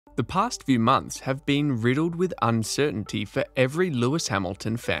The past few months have been riddled with uncertainty for every Lewis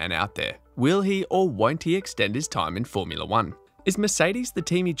Hamilton fan out there. Will he or won't he extend his time in Formula One? Is Mercedes the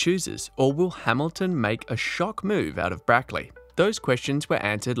team he chooses, or will Hamilton make a shock move out of Brackley? Those questions were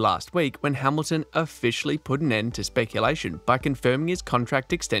answered last week when Hamilton officially put an end to speculation by confirming his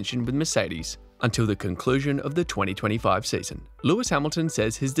contract extension with Mercedes until the conclusion of the 2025 season. Lewis Hamilton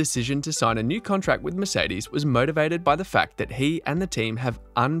says his decision to sign a new contract with Mercedes was motivated by the fact that he and the team have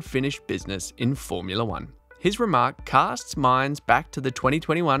unfinished business in Formula One. His remark casts minds back to the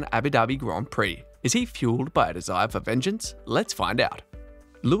 2021 Abu Dhabi Grand Prix. Is he fueled by a desire for vengeance? Let's find out.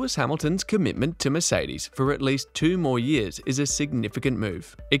 Lewis Hamilton's commitment to Mercedes for at least 2 more years is a significant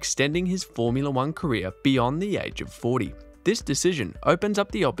move, extending his Formula One career beyond the age of 40. This decision opens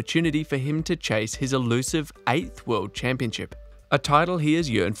up the opportunity for him to chase his elusive 8th World Championship, a title he has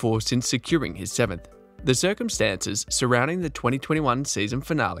yearned for since securing his 7th. The circumstances surrounding the 2021 season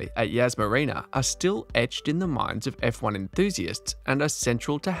finale at Yas Marina are still etched in the minds of F1 enthusiasts and are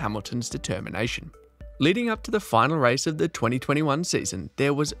central to Hamilton's determination. Leading up to the final race of the 2021 season,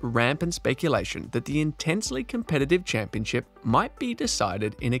 there was rampant speculation that the intensely competitive championship might be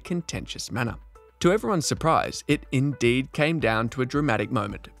decided in a contentious manner. To everyone's surprise, it indeed came down to a dramatic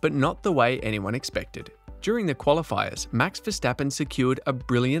moment, but not the way anyone expected. During the qualifiers, Max Verstappen secured a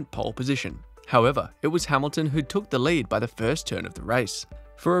brilliant pole position. However, it was Hamilton who took the lead by the first turn of the race.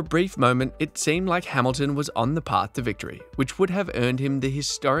 For a brief moment, it seemed like Hamilton was on the path to victory, which would have earned him the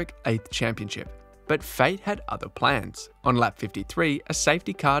historic 8th championship. But fate had other plans. On lap 53, a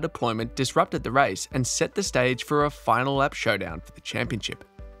safety car deployment disrupted the race and set the stage for a final lap showdown for the championship.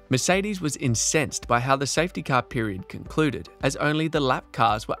 Mercedes was incensed by how the safety car period concluded, as only the lap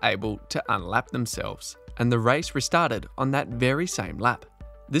cars were able to unlap themselves, and the race restarted on that very same lap.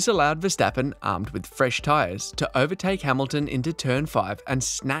 This allowed Verstappen, armed with fresh tyres, to overtake Hamilton into turn 5 and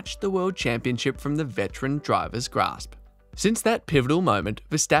snatch the world championship from the veteran driver's grasp. Since that pivotal moment,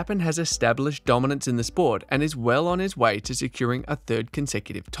 Verstappen has established dominance in the sport and is well on his way to securing a 3rd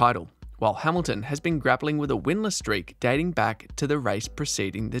consecutive title, while Hamilton has been grappling with a winless streak dating back to the race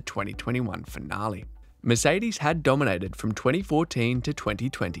preceding the 2021 finale. Mercedes had dominated from 2014 to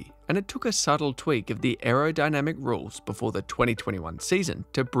 2020, and it took a subtle tweak of the aerodynamic rules before the 2021 season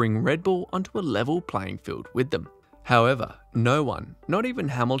to bring Red Bull onto a level playing field with them. However, no one, not even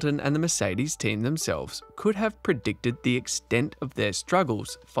Hamilton and the Mercedes team themselves, could have predicted the extent of their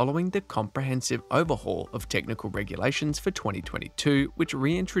struggles following the comprehensive overhaul of technical regulations for 2022, which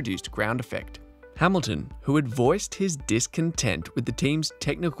reintroduced ground effect. Hamilton, who had voiced his discontent with the team's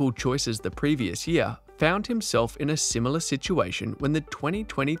technical choices the previous year, found himself in a similar situation when the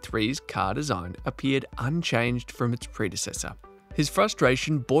 2023's car design appeared unchanged from its predecessor. His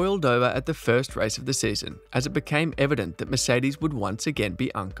frustration boiled over at the first race of the season, as it became evident that Mercedes would once again be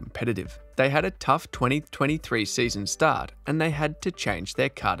uncompetitive. They had a tough 2023 season start, and they had to change their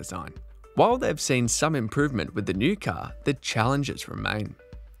car design. While they've seen some improvement with the new car, the challenges remain.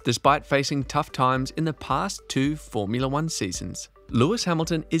 Despite facing tough times in the past 2 Formula One seasons, Lewis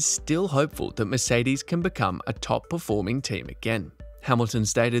Hamilton is still hopeful that Mercedes can become a top-performing team again. Hamilton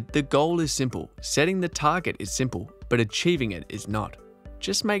stated, "The goal is simple, setting the target is simple, but achieving it is not.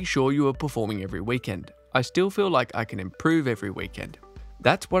 Just make sure you are performing every weekend. I still feel like I can improve every weekend."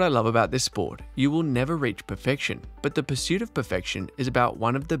 That's what I love about this sport. You will never reach perfection, but the pursuit of perfection is about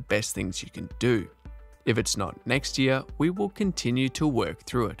one of the best things you can do. If it's not next year, we will continue to work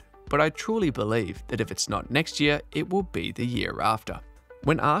through it. But I truly believe that if it's not next year, it will be the year after.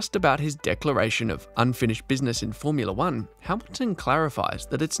 When asked about his declaration of unfinished business in Formula One, Hamilton clarifies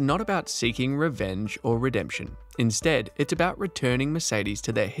that it's not about seeking revenge or redemption. Instead, it's about returning Mercedes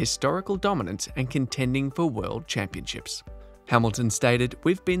to their historical dominance and contending for world championships. Hamilton stated,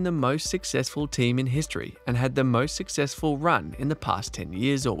 "We've been the most successful team in history and had the most successful run in the past 10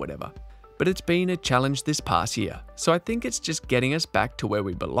 years or whatever. But it's been a challenge this past year, so I think it's just getting us back to where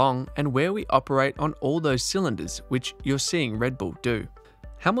we belong and where we operate on all those cylinders, which you're seeing Red Bull do."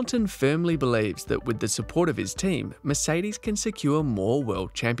 Hamilton firmly believes that with the support of his team, Mercedes can secure more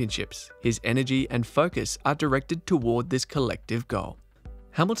world championships. His energy and focus are directed toward this collective goal.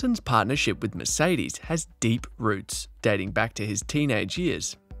 Hamilton's partnership with Mercedes has deep roots, dating back to his teenage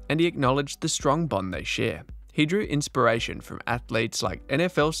years, and he acknowledged the strong bond they share. He drew inspiration from athletes like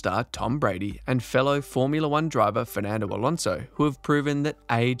NFL star Tom Brady and fellow Formula One driver Fernando Alonso, who have proven that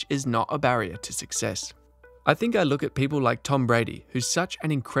age is not a barrier to success. "I think I look at people like Tom Brady, who's such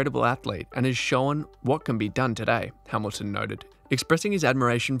an incredible athlete and has shown what can be done today," Hamilton noted, expressing his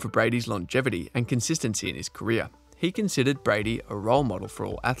admiration for Brady's longevity and consistency in his career. He considered Brady a role model for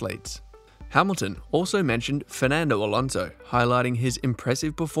all athletes. Hamilton also mentioned Fernando Alonso, highlighting his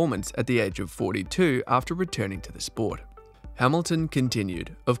impressive performance at the age of 42 after returning to the sport. Hamilton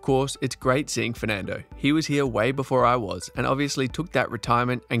continued, "Of course, it's great seeing Fernando. He was here way before I was and obviously took that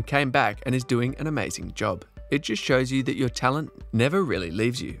retirement and came back and is doing an amazing job. It just shows you that your talent never really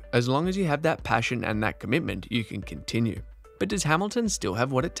leaves you. As long as you have that passion and that commitment, you can continue." But does Hamilton still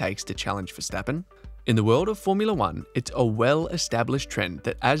have what it takes to challenge Verstappen? In the world of Formula One, it's a well-established trend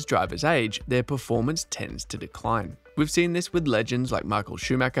that as drivers age, their performance tends to decline. We've seen this with legends like Michael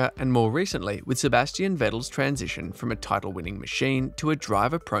Schumacher and more recently with Sebastian Vettel's transition from a title-winning machine to a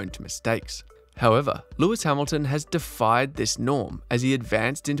driver prone to mistakes. However, Lewis Hamilton has defied this norm as he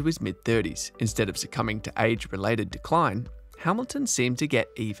advanced into his mid-30s. Instead of succumbing to age-related decline, Hamilton seemed to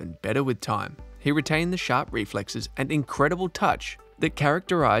get even better with time. He retained the sharp reflexes and incredible touch that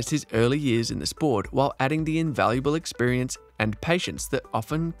characterized his early years in the sport while adding the invaluable experience and patience that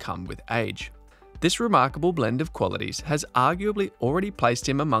often come with age. This remarkable blend of qualities has arguably already placed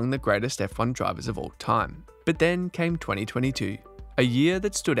him among the greatest F1 drivers of all time. But then came 2022, a year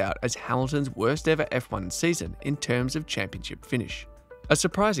that stood out as Hamilton's worst ever F1 season in terms of championship finish. A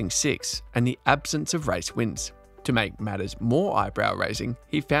surprising 6 and the absence of race wins. To make matters more eyebrow-raising,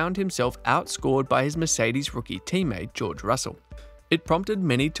 he found himself outscored by his Mercedes rookie teammate George Russell. It prompted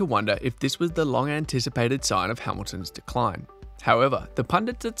many to wonder if this was the long-anticipated sign of Hamilton's decline. However, the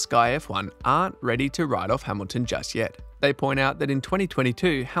pundits at Sky F1 aren't ready to write off Hamilton just yet. They point out that in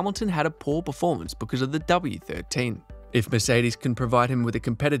 2022, Hamilton had a poor performance because of the W13. If Mercedes can provide him with a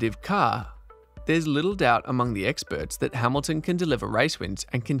competitive car, there's little doubt among the experts that Hamilton can deliver race wins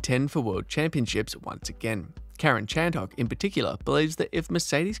and contend for world championships once again. Karen Chandhok, in particular, believes that if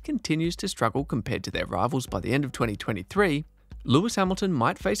Mercedes continues to struggle compared to their rivals by the end of 2023, Lewis Hamilton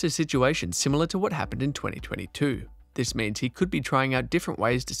might face a situation similar to what happened in 2022. This means he could be trying out different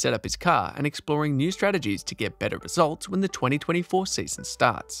ways to set up his car and exploring new strategies to get better results when the 2024 season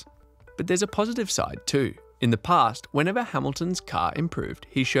starts. But there's a positive side too. In the past, whenever Hamilton's car improved,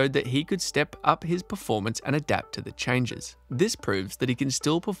 he showed that he could step up his performance and adapt to the changes. This proves that he can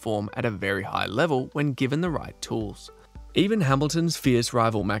still perform at a very high level when given the right tools. Even Hamilton's fierce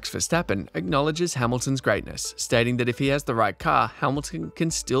rival Max Verstappen acknowledges Hamilton's greatness, stating that if he has the right car, Hamilton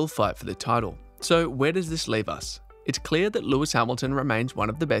can still fight for the title. So where does this leave us? It's clear that Lewis Hamilton remains one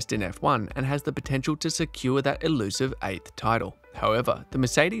of the best in F1 and has the potential to secure that elusive 8th title. However, the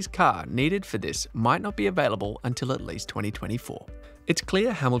Mercedes car needed for this might not be available until at least 2024. It's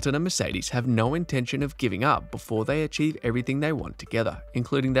clear Hamilton and Mercedes have no intention of giving up before they achieve everything they want together,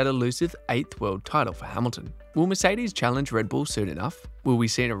 including that elusive 8th world title for Hamilton. Will Mercedes challenge Red Bull soon enough? Will we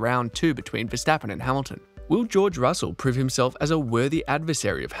see a round 2 between Verstappen and Hamilton? Will George Russell prove himself as a worthy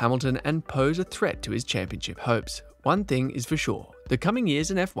adversary of Hamilton and pose a threat to his championship hopes? One thing is for sure, the coming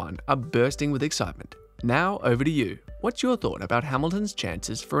years in F1 are bursting with excitement. Now over to you. What's your thought about Hamilton's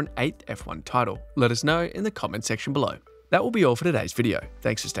chances for an 8th F1 title? Let us know in the comment section below. That will be all for today's video.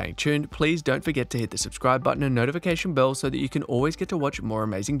 Thanks for staying tuned. Please don't forget to hit the subscribe button and notification bell so that you can always get to watch more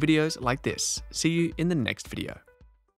amazing videos like this. See you in the next video.